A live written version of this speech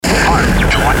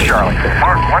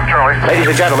Mark, 1 Charlie. Ladies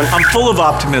and gentlemen, I'm full of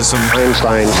optimism.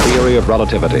 Einstein's theory of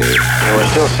relativity. We're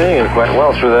still seeing it quite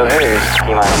well through that haze.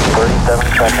 T-minus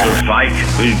 37 seconds. Spike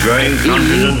is growing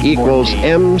confident. E equals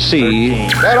MC.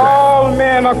 That all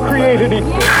men are created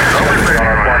equal.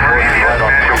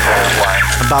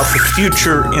 About the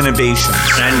future innovations.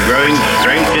 And growing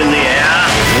strength in the air.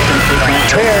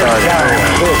 Tear down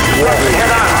this weapon.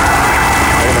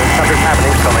 Something's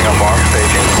happening coming up on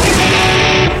staging.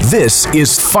 This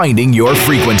is Finding Your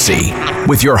Frequency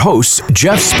with your hosts,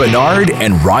 Jeff Spinard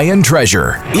and Ryan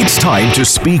Treasure. It's time to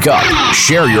speak up,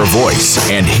 share your voice,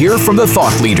 and hear from the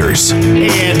thought leaders.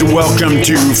 And welcome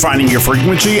to Finding Your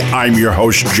Frequency. I'm your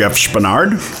host, Jeff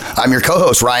Spinard. I'm your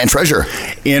co-host, Ryan Treasure.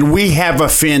 And we have a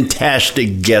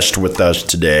fantastic guest with us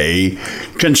today,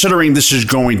 considering this is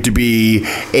going to be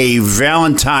a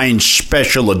Valentine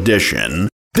special edition.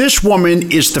 This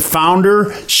woman is the founder,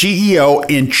 CEO,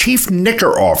 and chief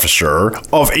knicker officer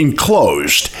of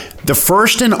Enclosed, the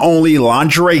first and only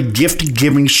lingerie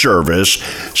gift-giving service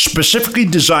specifically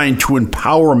designed to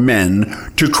empower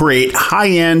men to create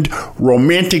high-end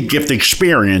romantic gift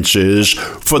experiences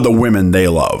for the women they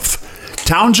love.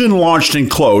 Townsend launched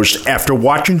Enclosed after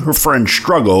watching her friends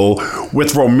struggle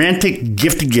with romantic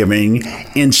gift-giving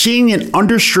and seeing an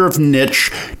underserved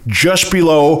niche just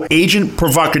below agent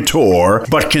provocateur,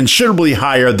 but considerably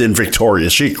higher than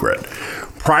Victoria's Secret.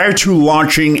 Prior to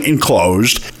launching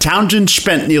Enclosed, Townsend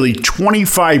spent nearly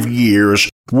 25 years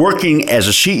working as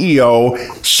a CEO,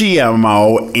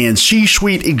 CMO, and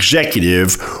C-suite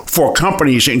executive for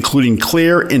companies including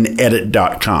Clear and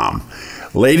Edit.com.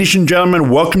 Ladies and gentlemen,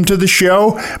 welcome to the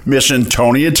show, Miss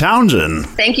Antonia Townsend.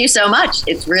 Thank you so much.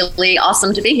 It's really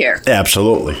awesome to be here.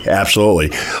 Absolutely, absolutely.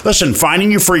 Listen,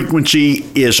 Finding Your Frequency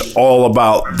is all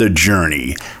about the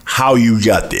journey, how you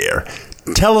got there.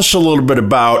 Tell us a little bit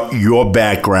about your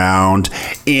background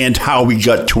and how we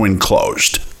got to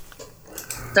Enclosed.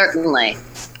 Certainly.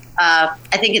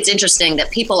 I think it's interesting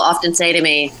that people often say to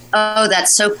me, oh,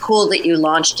 that's so cool that you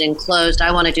launched Enclosed.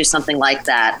 I want to do something like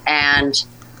that. And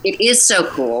it is so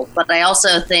cool, but I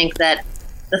also think that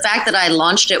the fact that I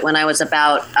launched it when I was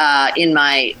about in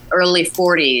my early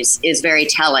 40s is very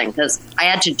telling, because I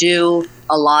had to do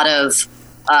a lot of,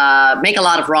 make a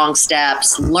lot of wrong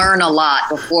steps, learn a lot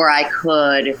before I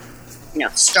could,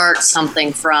 start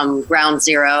something from ground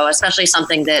zero, especially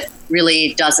something that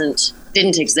really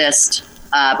didn't exist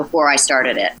before I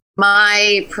started it.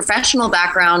 My professional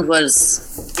background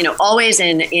was, always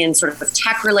in sort of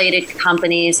tech-related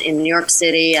companies in New York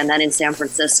City and then in San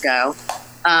Francisco.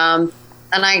 And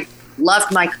I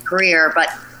loved my career, but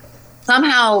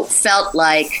somehow felt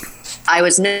like I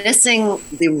was missing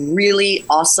the really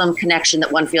awesome connection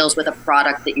that one feels with a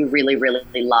product that you really,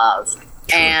 really love.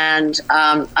 And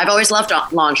I've always loved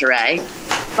lingerie.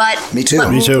 But Me too,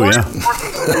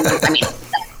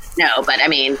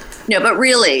 yeah. But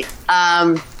really,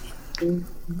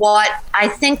 what I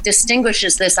think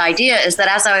distinguishes this idea is that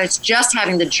as I was just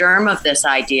having the germ of this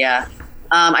idea,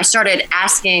 I started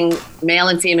asking male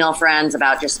and female friends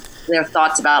about just their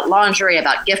thoughts about lingerie,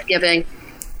 about gift giving.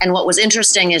 And what was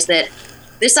interesting is that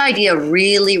this idea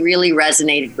really, really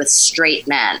resonated with straight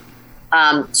men.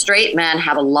 Straight men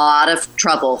have a lot of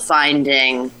trouble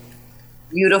finding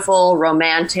beautiful,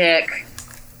 romantic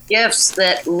gifts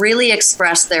that really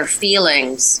express their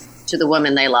feelings to the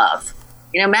women they love.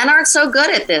 Men aren't so good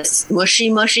at this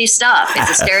mushy stuff.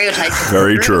 It's a stereotype.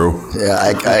 Very true. Yeah,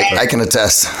 I can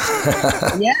attest.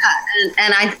 Yeah,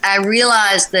 and I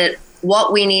realized that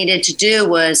what we needed to do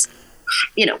was,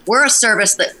 we're a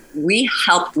service that we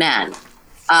help men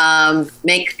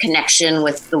make connection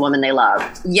with the woman they love.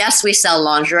 Yes, we sell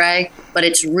lingerie, but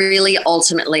it's really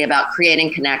ultimately about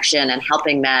creating connection and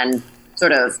helping men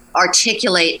sort of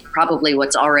articulate probably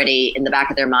what's already in the back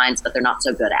of their minds, but they're not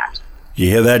so good at. You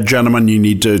hear that, gentlemen? You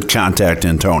need to contact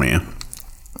Antonia.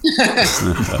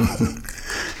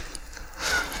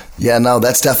 Yeah, no,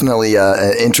 that's definitely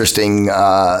interesting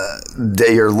that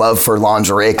your love for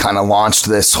lingerie kind of launched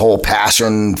this whole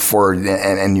passion for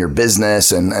and your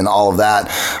business and all of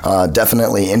that.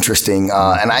 Definitely interesting.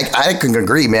 And I can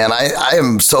agree, man. I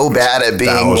am so bad at being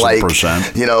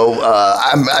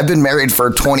 1,000%. I've been married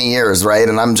for 20 years, right?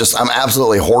 And I'm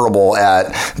absolutely horrible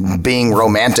at being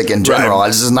romantic in general. Right.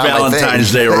 This is not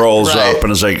Valentine's my thing. Day rolls Right. up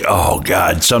and it's like, oh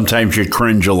God, sometimes you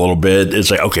cringe a little bit.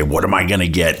 It's like, okay, what am I going to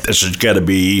get? This has got to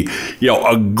be,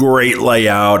 a great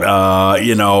layout,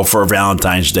 for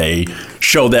Valentine's Day.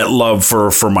 Show that love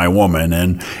for my woman,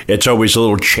 and it's always a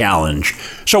little challenge.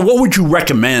 So, what would you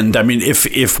recommend? I mean,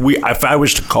 if I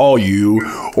was to call you,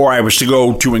 or I was to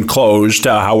go to Enclosed,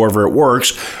 however it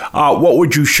works, what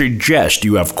would you suggest? Do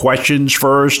you have questions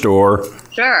first, or?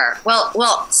 Sure.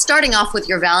 Well, starting off with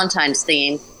your Valentine's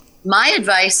theme, my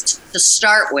advice to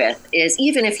start with is,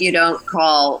 even if you don't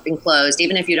call enclosed,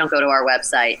 even if you don't go to our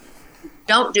website,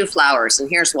 don't do flowers. And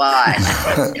here's why.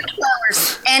 Do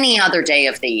flowers any other day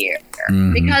of the year.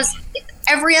 Because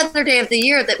every other day of the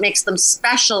year that makes them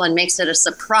special and makes it a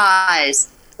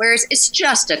surprise, whereas it's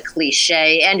just a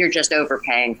cliche and you're just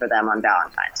overpaying for them on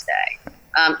Valentine's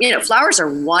Day. Flowers are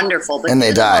wonderful, but and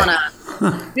they die.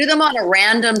 Do them on a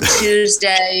random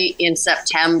Tuesday in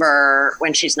September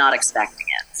when she's not expecting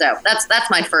it. So that's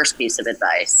my first piece of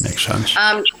advice. Makes sense.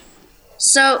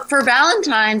 So for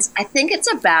Valentine's, I think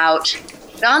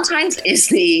Valentine's is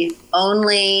the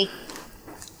only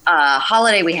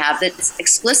holiday we have that's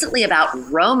explicitly about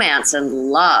romance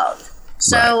and love.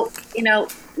 So,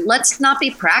 let's not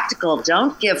be practical.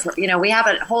 Don't give her, we have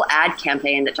a whole ad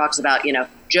campaign that talks about,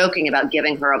 joking about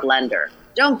giving her a blender.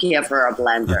 Don't give her a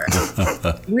blender.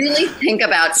 Really think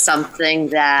about something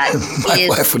that my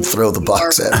wife would throw the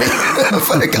box at me if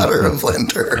I got her a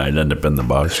blender. I'd end up in the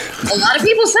box. A lot of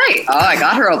people say, I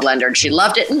got her a blender and she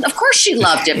loved it. And of course she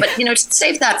loved it, but,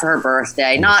 save that for her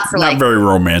birthday, not for not very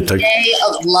romantic. The day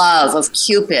of love, of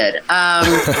Cupid.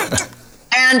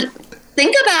 And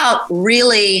think about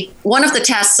really, one of the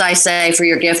tests I say for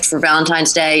your gift for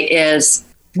Valentine's Day is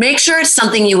make sure it's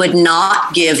something you would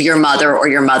not give your mother or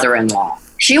your mother-in-law.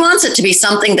 She wants it to be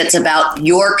something that's about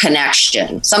your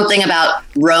connection, something about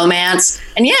romance.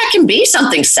 And yeah, it can be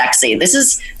something sexy. This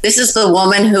is the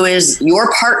woman who is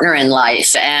your partner in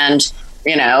life. And,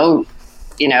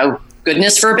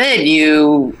 goodness forbid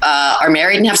you are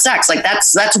married and have sex. Like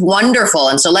that's wonderful.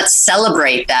 And so let's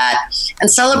celebrate that and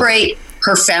celebrate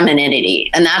her femininity.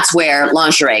 And that's where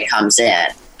lingerie comes in.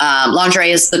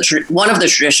 Lingerie is one of the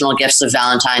traditional gifts of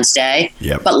Valentine's Day,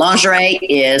 but lingerie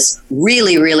is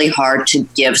really, really hard to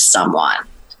give someone.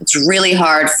 It's really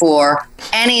hard for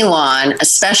anyone,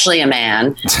 especially a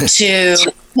man, to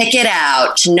pick it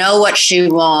out, to know what she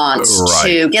wants,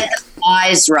 to get the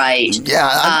size right. Yeah,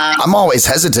 I'm always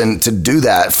hesitant to do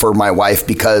that for my wife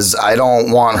because I don't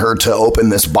want her to open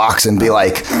this box and be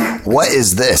like, what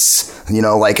is this?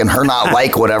 And her not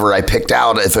like whatever I picked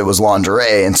out if it was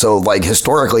lingerie. And so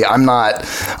historically, I'm not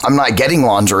getting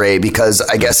lingerie because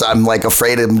I guess I'm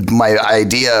afraid of my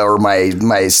idea or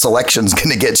my selection's going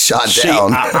to get shot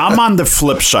down. I'm on the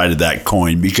flip side of that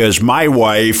coin because my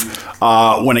wife,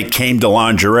 when it came to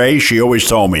lingerie, she always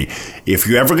told me, if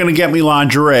you're ever going to get me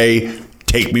lingerie,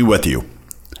 take me with you.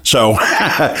 So,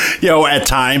 at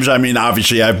times,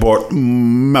 obviously I've bought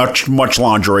much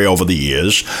lingerie over the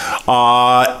years.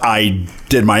 I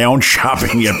did my own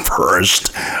shopping at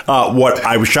first.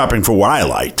 I was shopping for what I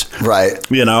liked. Right.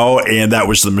 And that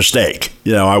was the mistake.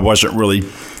 I wasn't really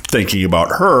thinking about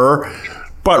her.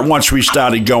 But once we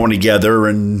started going together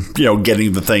and,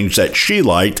 getting the things that she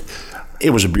liked, it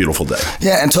was a beautiful day.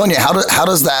 Yeah, Antonia, how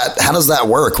does that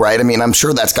work, right? I'm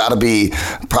sure that's got to be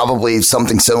probably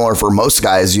something similar for most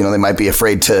guys. They might be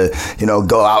afraid to,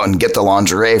 go out and get the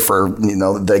lingerie for,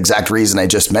 the exact reason I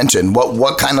just mentioned.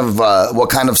 What kind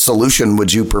of solution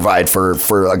would you provide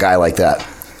for a guy like that?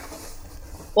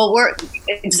 Well,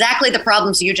 exactly the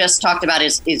problems you just talked about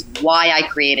is why I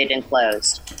created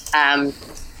Enclosed.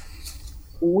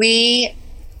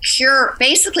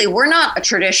 Basically, we're not a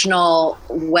traditional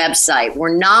website.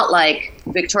 We're not like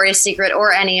Victoria's Secret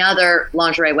or any other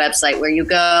lingerie website where you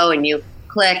go and you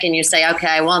click and you say, okay,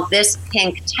 I want this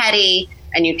pink teddy,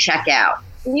 and you check out.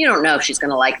 And you don't know if she's going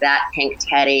to like that pink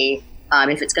teddy,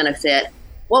 if it's going to fit.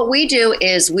 What we do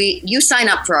is you sign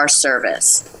up for our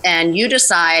service and you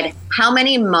decide how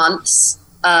many months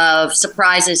of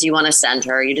surprises you want to send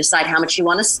her. You decide how much you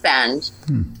want to spend.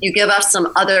 You give us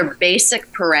some other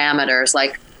basic parameters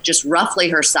like just roughly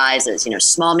her sizes,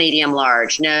 small, medium,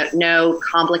 large, no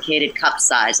complicated cup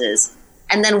sizes.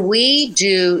 And then we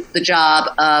do the job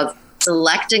of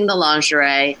selecting the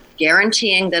lingerie,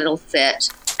 guaranteeing that it'll fit,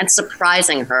 and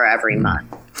surprising her every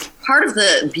month. Part of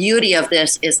the beauty of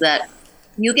this is that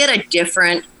you get a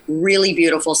different, really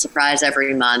beautiful surprise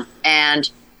every month,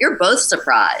 and you're both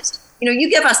surprised.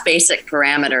 You give us basic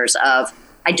parameters of,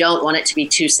 I don't want it to be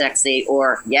too sexy,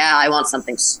 or, yeah, I want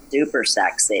something super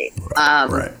sexy.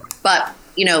 Right. But,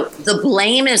 the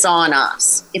blame is on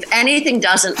us. If anything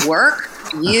doesn't work,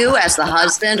 you as the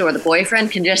husband or the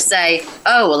boyfriend can just say,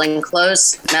 oh, well,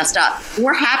 Enclosed messed up.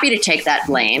 We're happy to take that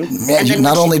blame. Man,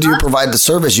 not only do you provide the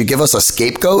service, you give us a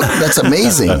scapegoat? That's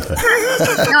amazing.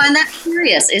 And that's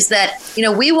curious, is that,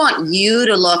 we want you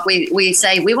to look, we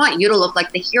say, we want you to look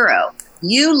like the hero.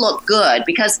 You look good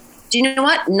because, do you know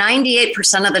what?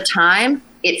 98% of the time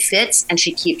it fits and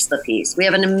she keeps the piece. We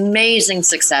have an amazing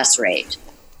success rate.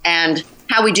 And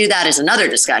How we do that is another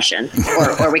discussion,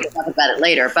 or we can talk about it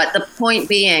later. But the point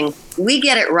being, we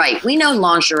get it right. We know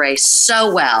lingerie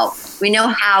so well. We know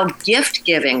how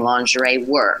gift-giving lingerie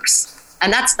works.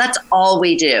 And that's all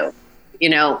we do,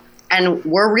 and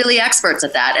we're really experts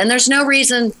at that. And there's no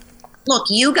reason, look,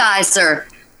 you guys are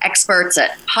experts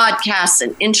at podcasts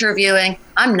and interviewing.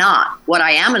 I'm not. What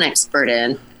I am an expert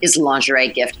in is lingerie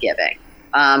gift-giving.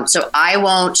 So I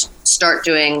won't start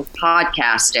doing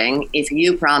podcasting if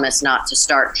you promise not to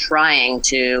start trying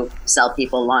to sell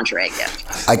people lingerie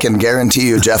gifts. I can guarantee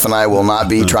you, Jeff and I will not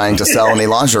be trying to sell any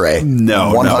lingerie.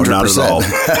 No, 100%. Not at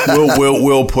all.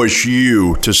 We'll push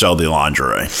you to sell the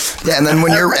lingerie. Yeah, and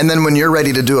then when you're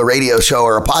ready to do a radio show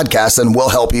or a podcast, then we'll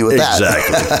help you with that.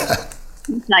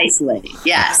 Exactly. Nicely,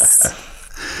 yes.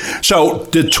 So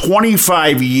the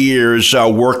 25 years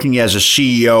working as a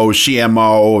CEO,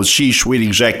 CMO, C-suite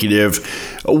executive,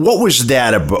 what was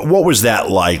that about? What was that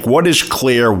like? What is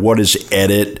Clear? What is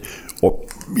Edit?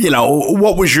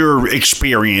 What was your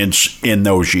experience in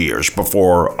those years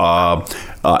before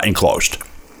Enclosed?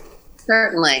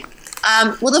 Certainly.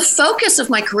 Well, the focus of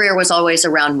my career was always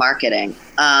around marketing.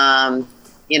 And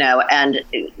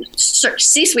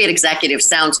C-suite executive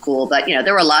sounds cool, but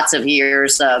there were lots of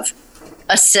years of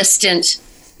assistant,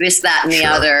 this, that, and the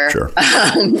other. Sure.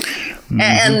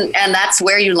 And that's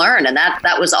where you learn. And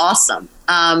that was awesome.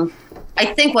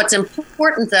 I think what's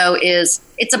important, though, is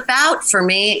it's about, for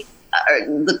me,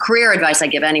 the career advice I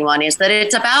give anyone is that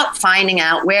it's about finding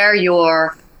out where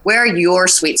your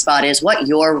sweet spot is, what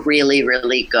you're really,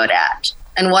 really good at.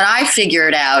 And what I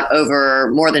figured out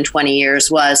over more than 20 years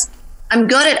was I'm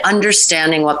good at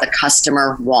understanding what the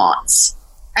customer wants.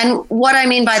 And what I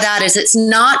mean by that is it's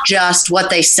not just what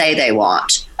they say they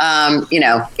want.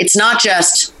 It's not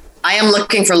just, I am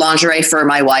looking for lingerie for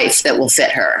my wife that will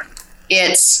fit her.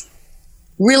 It's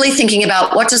really thinking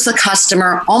about what does the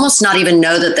customer almost not even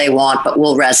know that they want, but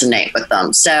will resonate with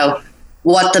them. So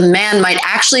what the man might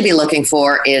actually be looking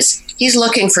for is he's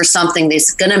looking for something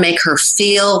that's going to make her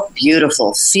feel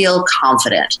beautiful, feel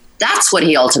confident. That's what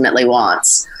he ultimately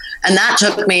wants. And that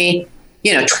took me,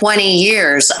 20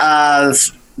 years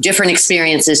of different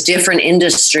experiences, different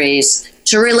industries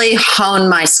to really hone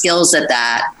my skills at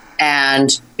that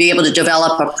and be able to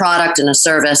develop a product and a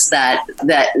service that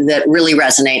really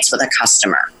resonates with a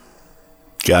customer.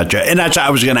 Gotcha. And that's what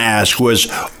I was going to ask, was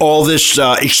all this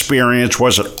experience,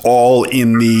 was it all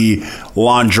in the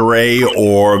lingerie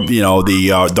or,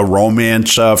 the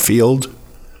romance field?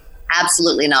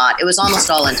 Absolutely not. It was almost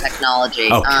all in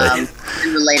technology. Okay.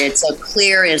 Related. So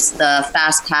Clear is the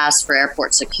fast pass for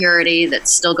airport security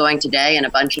that's still going today in a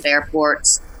bunch of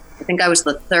airports. I think I was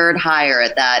the third hire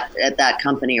at that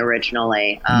company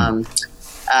originally.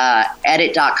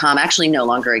 Edit.com actually no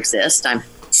longer exists, I'm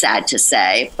sad to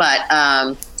say. But,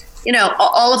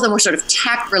 all of them were sort of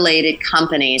tech-related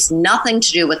companies, nothing to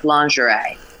do with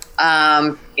lingerie.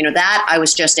 That I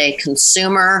was just a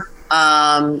consumer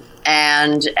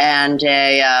and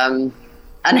a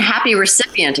unhappy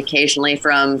recipient occasionally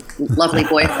from lovely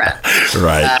boyfriend.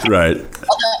 Right.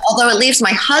 Although it leaves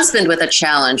my husband with a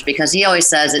challenge because he always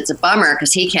says it's a bummer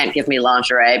because he can't give me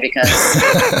lingerie because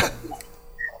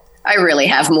I really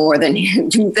have more than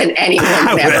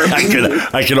anyone ever.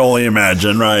 I can only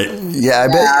imagine, right? Yeah,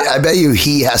 I bet you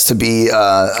he has to be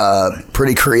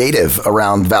pretty creative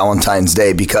around Valentine's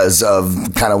Day because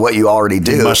of kind of what you already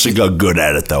do. He must have got good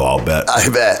at it, though, I'll bet. I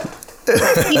bet.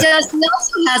 He does. He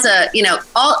also has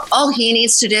all he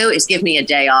needs to do is give me a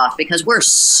day off because we're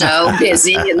so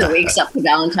busy in the weeks up to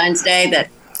Valentine's Day that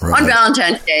on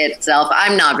Valentine's Day itself,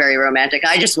 I'm not very romantic.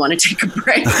 I just want to take a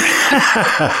break.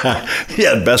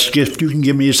 Yeah, the best gift you can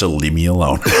give me is to leave me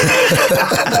alone.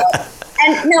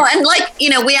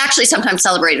 We actually sometimes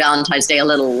celebrate Valentine's Day a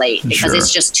little late because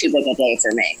it's just too big a day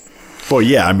for me. Well,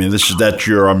 yeah, I mean,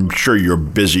 I'm sure your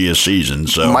busiest season.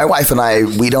 So my wife and I,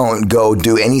 we don't go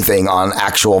do anything on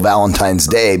actual Valentine's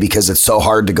Day because it's so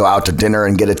hard to go out to dinner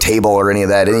and get a table or any of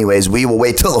that. Anyways, we will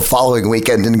wait till the following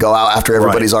weekend and go out after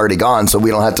everybody's already gone, so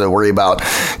we don't have to worry about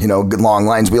long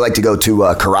lines. We like to go to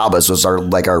Carrabba's, was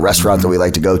our restaurant that we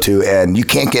like to go to, and you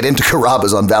can't get into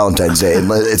Carrabba's on Valentine's Day.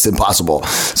 It's impossible.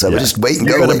 So we just wait and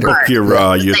go later. Book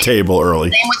your table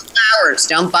early. Same with flowers.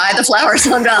 Don't buy the flowers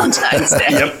on Valentine's Day.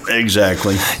 Yep, exactly.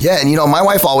 Yeah, and my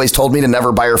wife always told me to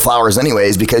never buy her flowers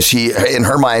anyways because she, in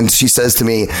her mind, she says to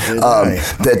me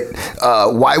that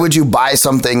why would you buy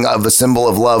something of a symbol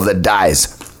of love that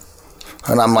dies?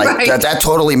 And I'm like, that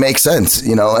totally makes sense,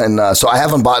 and so I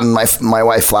haven't bought my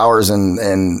wife flowers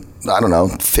in I don't know,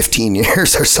 15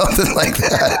 years or something like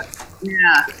that.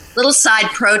 Yeah. Little side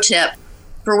pro tip.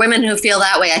 For women who feel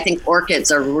that way, I think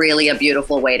orchids are really a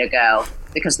beautiful way to go.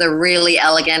 because they're really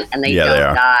elegant and they Yeah, they don't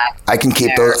are. die. I can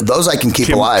keep those. I can keep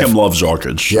Kim, alive. Kim loves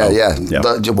orchids. So, Yeah.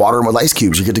 Water them with ice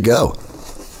cubes. You're good to go.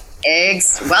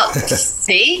 Eggs. Well,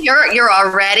 see, you're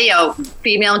already a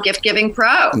female gift giving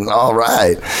pro. All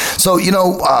right. So,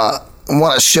 I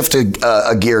want to shift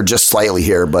a gear just slightly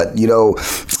here, but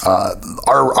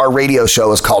our radio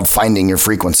show is called Finding Your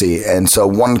Frequency, and so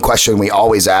one question we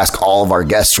always ask all of our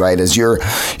guests, right, is you're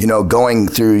going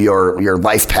through your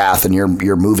life path and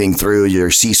you're moving through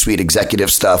your C-suite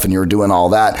executive stuff and you're doing all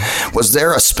that. Was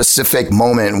there a specific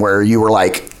moment where you were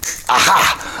like,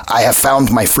 aha, I have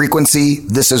found my frequency.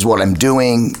 This is what I'm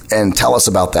doing, and tell us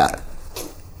about that.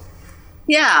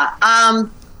 Yeah.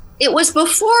 It was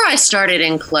before I started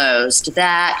Enclosed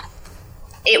that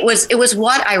it was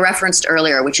what I referenced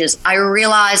earlier, which is I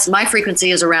realized my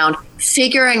frequency is around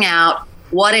figuring out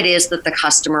what it is that the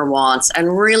customer wants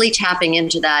and really tapping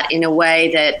into that in a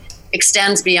way that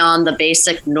extends beyond the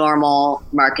basic normal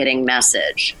marketing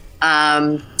message.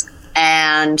 And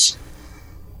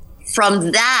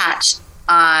from that,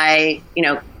 I,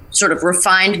 sort of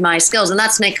refined my skills, and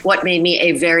that's what made me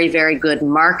a very, very good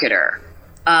marketer.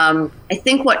 I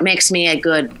think what makes me a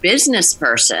good business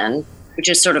person, which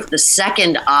is sort of the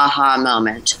second aha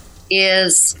moment,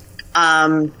 is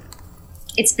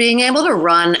it's being able to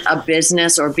run a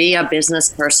business or be a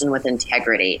business person with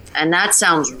integrity. And that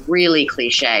sounds really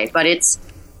cliche, but it's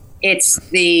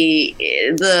the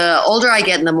older I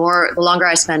get and the longer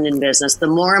I spend in business, the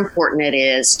more important it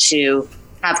is to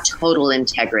have total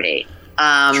integrity.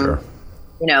 Sure.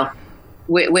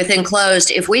 With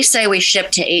Enclosed, if we say we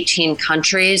ship to 18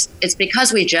 countries, it's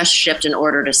because we just shipped an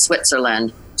order to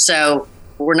Switzerland. So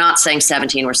we're not saying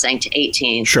 17, we're saying to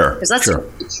 18. Sure. Because that's the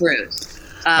truth.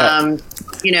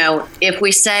 If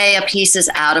we say a piece is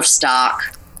out of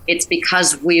stock, it's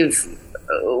because we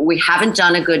haven't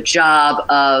done a good job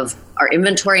of our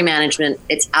inventory management.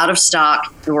 It's out of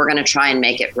stock, and we're going to try and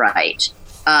make it right.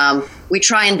 We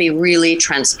try and be really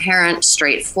transparent,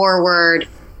 straightforward,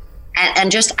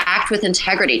 and just act with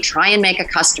integrity. Try and make a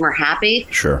customer happy.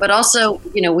 Sure. But also,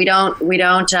 we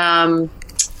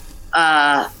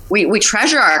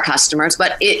treasure our customers,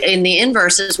 but in the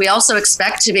inverse, we also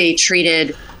expect to be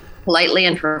treated politely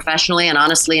and professionally and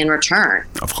honestly in return.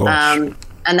 Of course.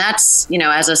 And that's,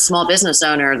 as a small business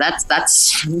owner,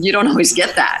 that's you don't always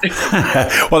get that.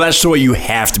 Well, that's the way you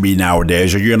have to be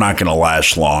nowadays, or you're not going to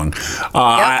last long.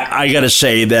 I got to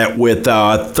say that with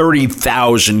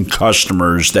 30,000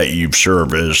 customers that you've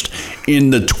serviced in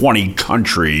the 20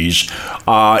 countries,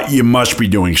 you must be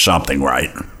doing something right.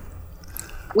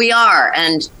 We are,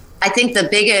 and I think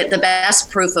the best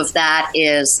proof of that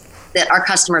is that our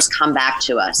customers come back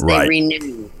to us. Right. They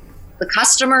renew. The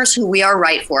customers who we are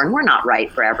right for, and we're not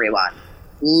right for everyone,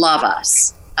 love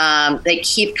us. They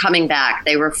keep coming back.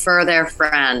 They refer their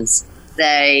friends.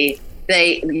 We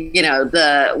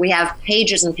have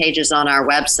pages and pages on our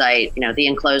website,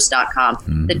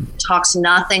 theenclosed.com, that talks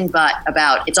nothing but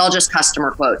about, it's all just customer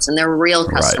quotes, and they're real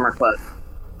customer quotes,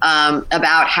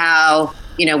 about how,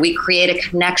 we create a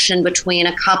connection between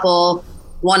a couple,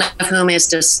 one of whom is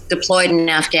deployed in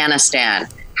Afghanistan,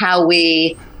 how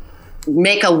we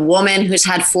make a woman who's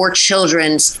had 4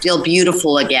 children feel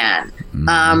beautiful again.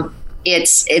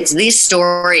 It's these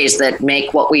stories that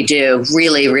make what we do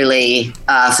really, really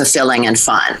fulfilling and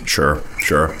fun. Sure.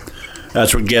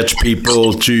 That's what gets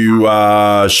people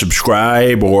to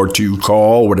subscribe or to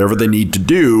call, whatever they need to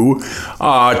do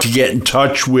to get in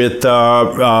touch with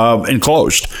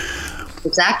Enclosed.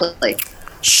 Exactly.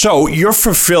 So you're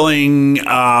fulfilling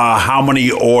how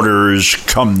many orders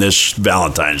come this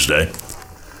Valentine's Day?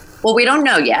 Well, we don't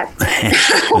know yet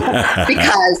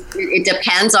because it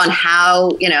depends on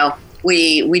how,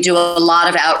 we do a lot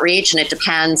of outreach, and it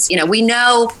depends, we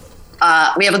know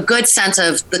we have a good sense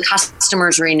of the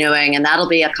customers renewing, and that'll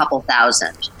be a couple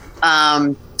thousand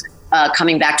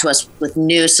coming back to us with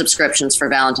new subscriptions for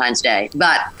Valentine's Day.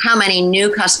 But how many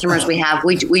new customers we have,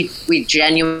 we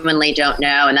genuinely don't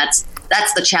know. And that's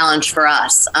the challenge for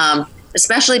us,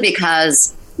 especially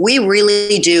because we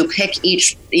really do pick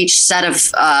each set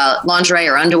of lingerie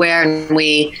or underwear, and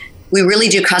we really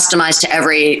do customize to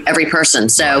every person.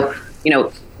 So,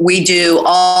 we do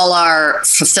all our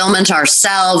fulfillment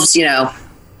ourselves. We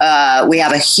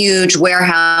have a huge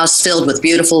warehouse filled with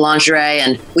beautiful lingerie,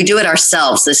 and we do it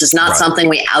ourselves. This is not something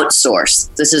we outsource.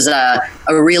 This is a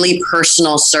really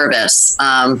personal service.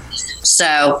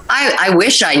 So I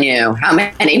wish I knew how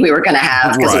many we were going to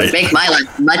have, because it would make my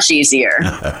life much easier.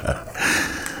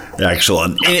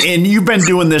 Excellent. And you've been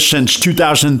doing this since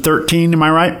 2013, am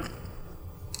I right?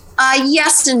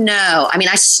 Yes and no. I mean,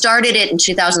 I started it in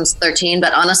 2013,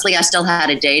 but honestly, I still had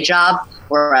a day job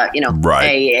or,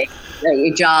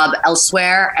 a job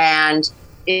elsewhere, and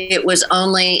it was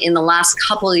only in the last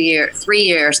 3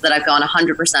 years that I've gone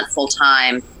 100% full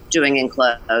time doing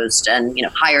enclosed, and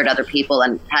hired other people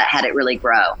and had it really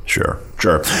grow. Sure.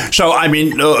 So I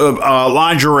mean,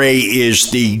 lingerie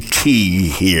is the key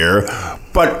here.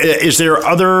 But is there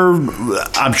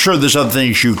I'm sure there's other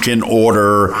things you can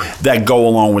order that go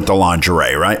along with the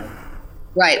lingerie, right?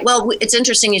 Right. Well, it's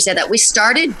interesting you say that. We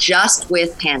started just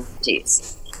with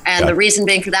panties. And the reason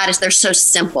being for that is they're so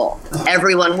simple.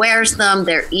 Everyone wears them.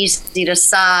 They're easy to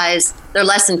size. They're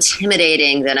less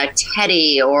intimidating than a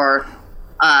teddy or,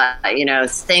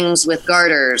 things with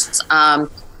garters.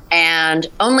 And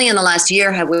only in the last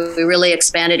year have we really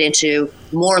expanded into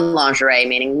more lingerie,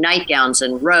 meaning nightgowns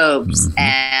and robes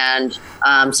and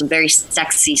some very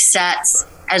sexy sets,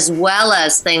 as well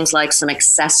as things like some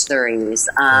accessories.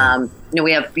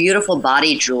 We have beautiful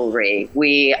body jewelry.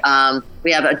 We have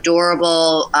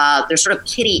adorable, they're sort of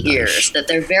kitty ears that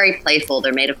they're very playful.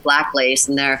 They're made of black lace,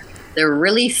 and they're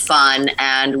really fun.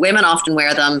 And women often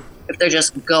wear them if they're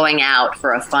just going out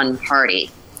for a fun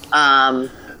party.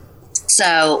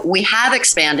 So we have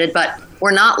expanded, but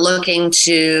we're not looking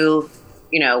to,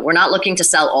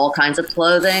 sell all kinds of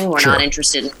clothing. We're not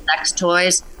interested in sex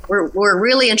toys. We're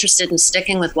really interested in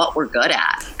sticking with what we're good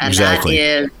at, and that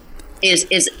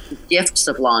is gifts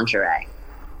of lingerie.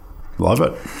 Love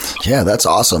it. Yeah, that's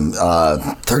awesome.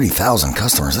 30,000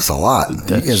 customers. That's a lot.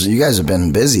 You guys have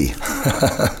been busy.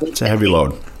 It's a heavy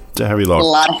load. A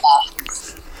lot of fun.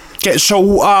 Okay, so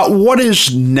what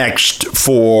is next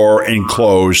for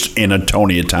Enclosed in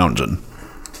Antonia Townsend?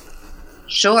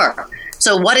 Sure.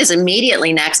 So what is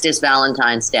immediately next is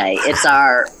Valentine's Day. It's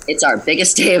our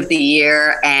biggest day of the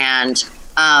year, and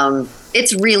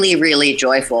it's really, really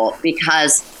joyful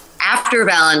because after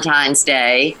Valentine's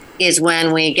Day is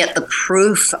when we get the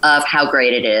proof of how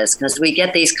great it is, because we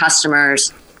get these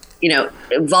customers,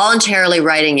 voluntarily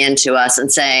writing into us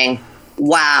and saying,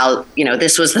 wow,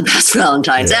 this was the best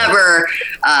Valentine's ever.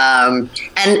 And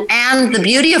the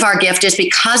beauty of our gift is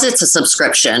because it's a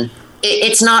subscription,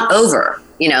 it's not over.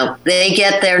 They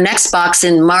get their next box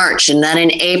in March, and then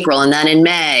in April, and then in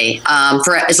May,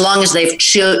 for as long as they've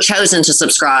chosen to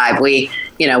subscribe. We're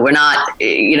not,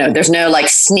 there's no like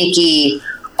sneaky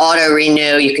auto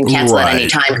renew. You can cancel at any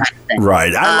time kind of thing.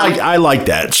 Right. I like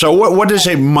that. So what is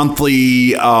a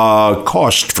monthly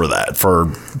cost for that,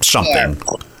 for something?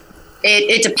 Yeah.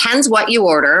 It depends what you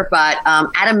order, but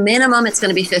at a minimum, it's going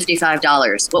to be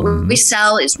 $55. What we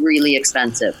sell is really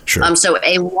expensive. Sure. So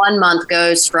a 1 month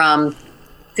goes from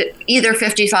either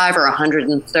 55 or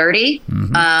 130.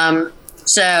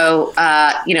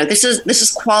 This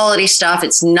is quality stuff.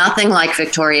 It's nothing like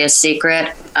Victoria's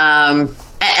Secret.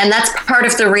 And that's part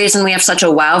of the reason we have such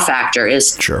a wow factor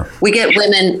is we get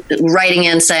women writing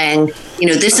in saying,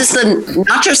 this is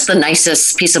not just the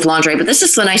nicest piece of lingerie, but this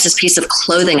is the nicest piece of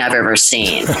clothing I've ever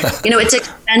seen. It's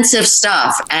expensive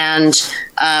stuff. And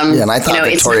and I thought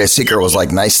Victoria's Secret was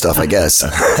like nice stuff, I guess.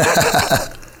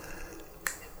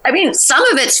 I mean, some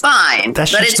of it's fine,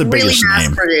 but it's really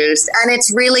mass produced, and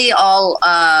it's really all,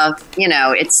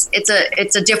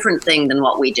 it's a different thing than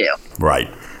what we do. Right.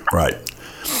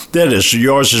 That is,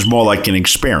 yours is more like an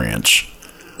experience.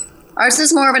 Ours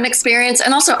is more of an experience.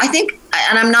 And also, I think,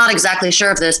 and I'm not exactly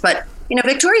sure of this, but,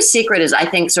 Victoria's Secret is, I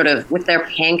think, sort of with their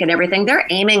pink and everything, they're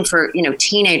aiming for,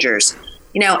 teenagers.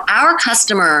 Our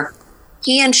customer,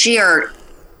 he and she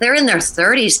they're in their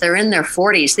 30s, they're in their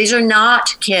 40s. These are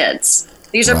not kids.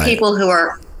 These are people who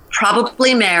are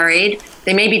probably married.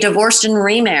 They may be divorced and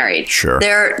remarried. Sure.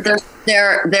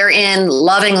 They're in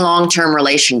loving long-term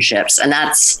relationships, and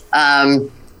that's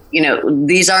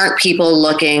these aren't people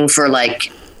looking for like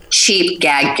cheap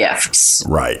gag gifts.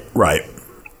 Right.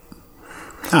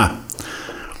 Huh.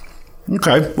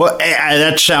 Okay. Well,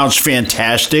 that sounds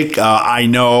fantastic. I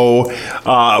know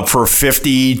for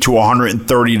 $50 to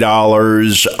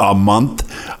 $130 a month,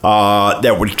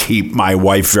 that would keep my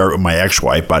wife, my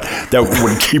ex-wife, but that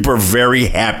would keep her very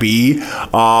happy,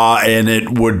 and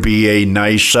it would be a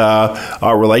nice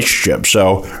relationship.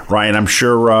 So, Ryan, I'm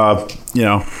sure,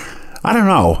 I don't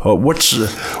know. What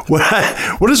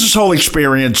is this whole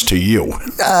experience to you?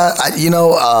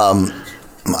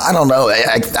 I don't know.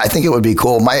 I think it would be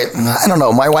cool. I don't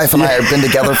know. My wife and I have been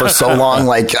together for so long.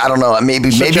 Like, I don't know.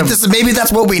 Maybe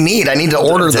that's what we need. I need to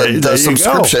order the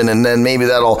subscription, and then maybe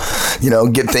that'll,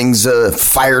 get things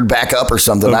fired back up or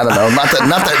something. I don't know. Not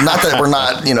that we're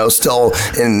not, still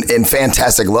in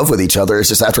fantastic love with each other. It's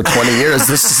just after 20 years,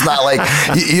 this is not like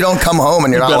you don't come home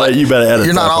and you're not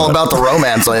all about the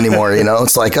romance anymore.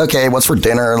 It's like, okay, what's for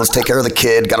dinner? Let's take care of the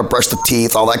kid. Got to brush the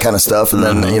teeth, all that kind of stuff, and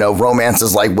then romance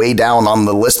is like way down on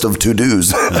the list of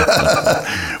to-dos.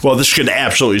 Well, this could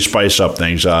absolutely spice up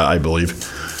things, I believe.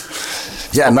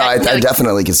 Yeah, no, I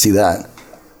definitely can see that.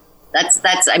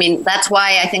 That's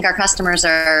why I think our customers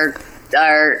are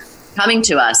coming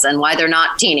to us, and why they're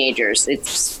not teenagers.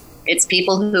 It's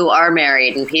people who are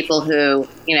married and people who,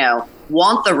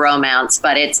 want the romance,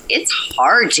 but it's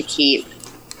hard to keep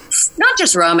not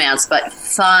just romance, but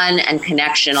fun and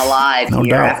connection alive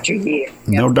year after year.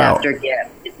 No doubt. After year.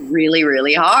 It's really,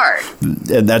 really hard.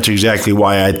 And that's exactly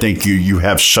why I think you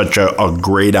have such a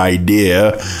great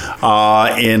idea.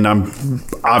 And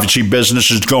obviously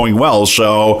business is going well,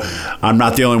 so I'm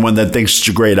not the only one that thinks it's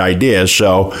a great idea.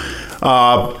 So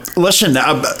listen,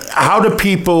 how do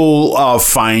people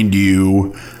find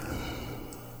you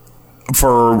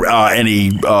for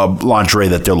any lingerie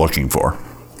that they're looking for?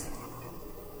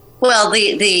 Well,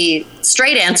 the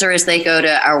straight answer is they go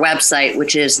to our website,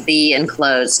 which is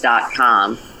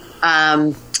theenclosed.com.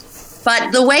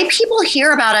 But the way people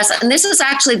hear about us, and this is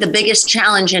actually the biggest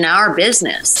challenge in our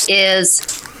business,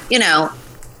 is, a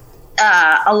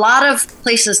lot of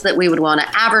places that we would want to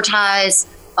advertise,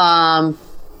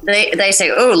 they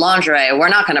say, "Oh, lingerie, we're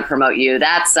not going to promote you.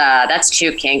 That's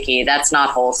too kinky. That's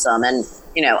not wholesome." And,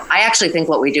 I actually think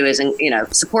what we do is,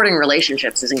 supporting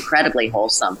relationships is incredibly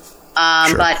wholesome.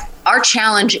 Sure. But our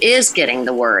challenge is getting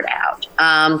the word out.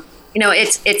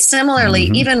 It's similarly,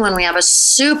 even when we have a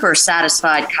super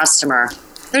satisfied customer,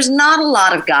 there's not a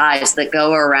lot of guys that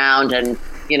go around and,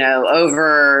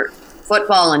 over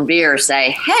football and beer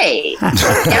say, "Hey,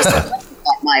 guess what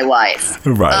about my wife?"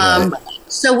 Right.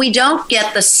 So we don't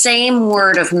get the same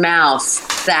word of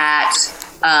mouth that,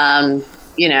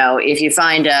 if you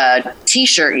find a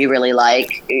T-shirt you really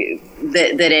like,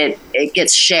 that it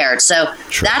gets shared. So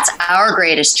That's our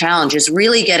greatest challenge, is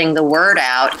really getting the word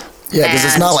out. Yeah, because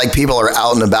it's not like people are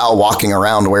out and about walking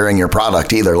around wearing your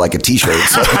product either, like a T-shirt.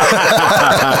 So.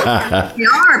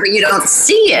 You are, but you don't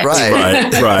see it.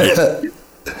 Right.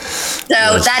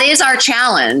 So that is our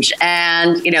challenge.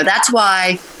 And, that's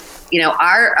why,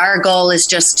 our goal is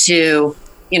just to,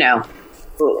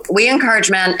 we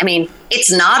encourage men. I mean,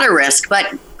 it's not a risk,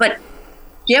 but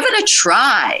give it a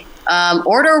try.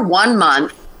 Order 1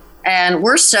 month, and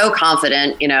we're so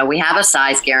confident, we have a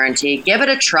size guarantee. Give it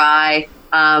a try.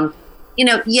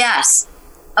 Yes,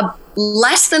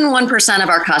 less than 1% of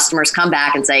our customers come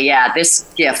back and say, "Yeah, this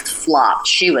gift flopped.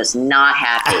 She was not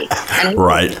happy." And we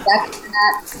respect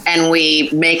that, and we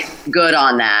make good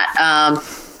on that.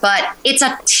 But it's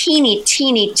a teeny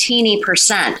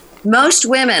percent. Most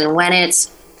women,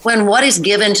 when what is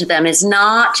given to them is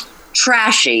not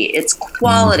trashy, it's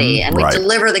quality, and we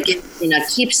deliver the gift in a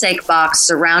keepsake box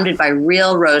surrounded by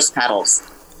real rose petals.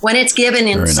 When it's given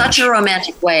in such a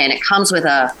romantic way, and it comes with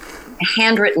a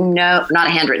handwritten note, not a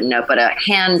handwritten note, but a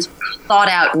hand thought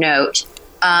out note,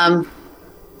 that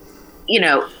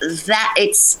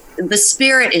the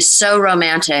spirit is so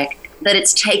romantic that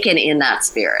it's taken in that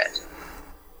spirit.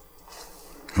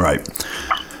 Right.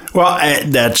 Well,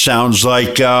 that sounds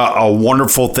like a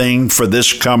wonderful thing for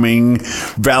this coming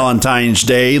Valentine's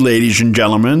Day, ladies and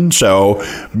gentlemen. So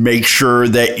make sure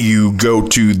that you go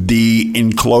to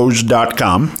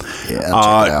theenclosed.com.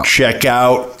 Yeah, check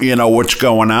out, what's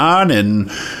going on,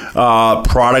 and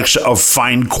products of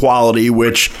fine quality,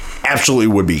 which absolutely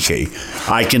would be key.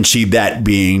 I can see that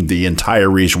being the entire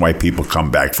reason why people come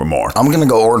back for more. I'm going to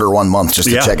go order 1 month just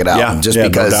to check it out,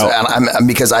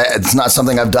 because it's not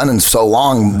something I've done in so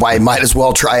long. I might as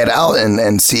well try it out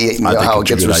and see how it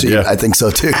gets received. Idea. I think so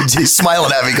too. She's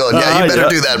smiling at me, going, "Yeah, you better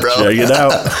do that, bro." Check it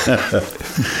out.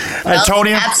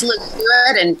 Antonia, absolutely do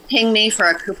it, and ping me for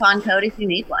a coupon code if you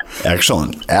need one.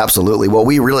 Excellent. Absolutely. Well,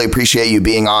 we really appreciate you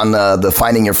being on the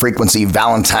Finding Your Frequency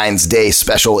Valentine's Day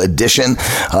Special Edition.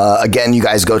 Again, you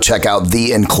guys go check out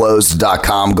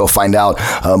theenclosed.com. Go find out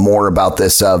more about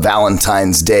this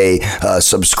Valentine's Day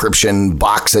subscription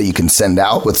box that you can send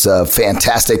out with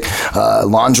fantastic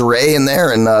lingerie in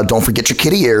there. And don't forget your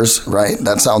kitty ears, right?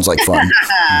 That sounds like fun.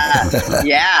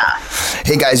 Yeah.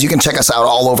 Hey, guys, you can check us out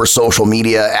all over social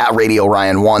media at Radio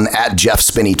Ryan 1, at Jeff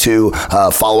Spinney 2.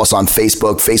 Follow us on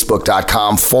Facebook,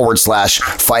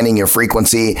 facebook.com/Finding Your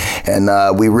Frequency. And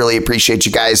we really appreciate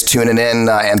you guys tuning in.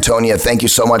 Antonia, thank you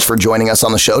so much for joining us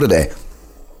on the show today.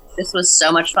 This was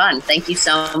so much fun. Thank you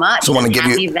so much. So I want to give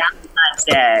Happy Valentine's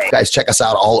Day. Guys, check us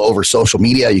out all over social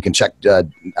media. You can check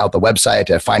out the website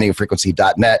at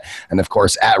findingyourfrequency.net, and of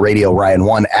course at Radio Ryan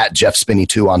 1, at Jeff Spinney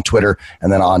 2 on Twitter,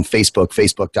 and then on Facebook,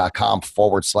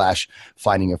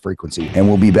 facebook.com/Finding Your Frequency. And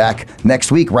we'll be back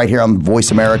next week right here on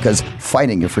Voice America's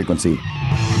Finding Your Frequency.